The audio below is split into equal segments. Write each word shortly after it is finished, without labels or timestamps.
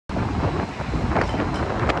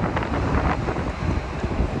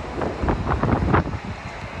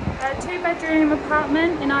2-bedroom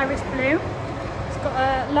apartment in Iris Blue. It's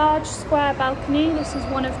got a large square balcony. This is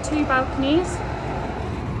one of 2 balconies.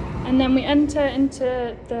 And then we enter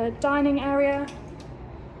into the dining area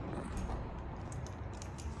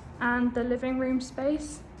and the living room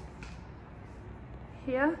space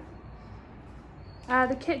here.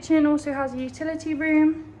 The kitchen also has a utility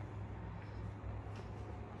room.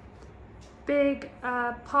 Big,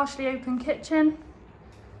 partially open kitchen.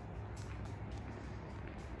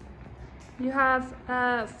 You have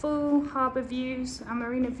full harbour views and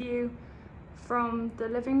marina view from the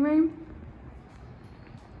living room.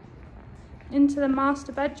 Into the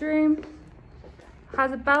master bedroom.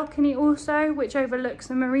 Has a balcony also, which overlooks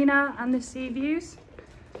the marina and the sea views.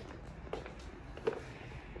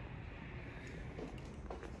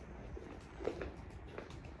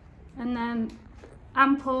 And then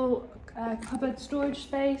ample cupboard storage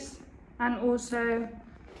space, and also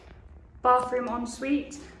bathroom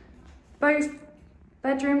ensuite. Both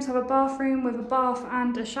bedrooms have a bathroom with a bath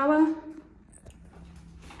and a shower.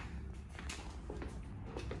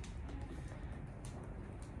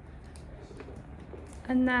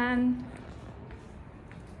 And then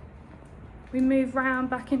we move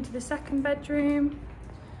round back into the second bedroom.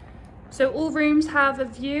 So all rooms have a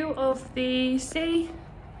view of the sea.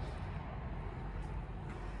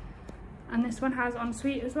 And this one has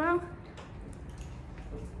ensuite as well,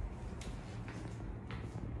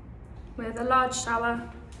 with a large shower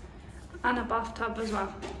and a bathtub as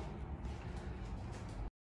well.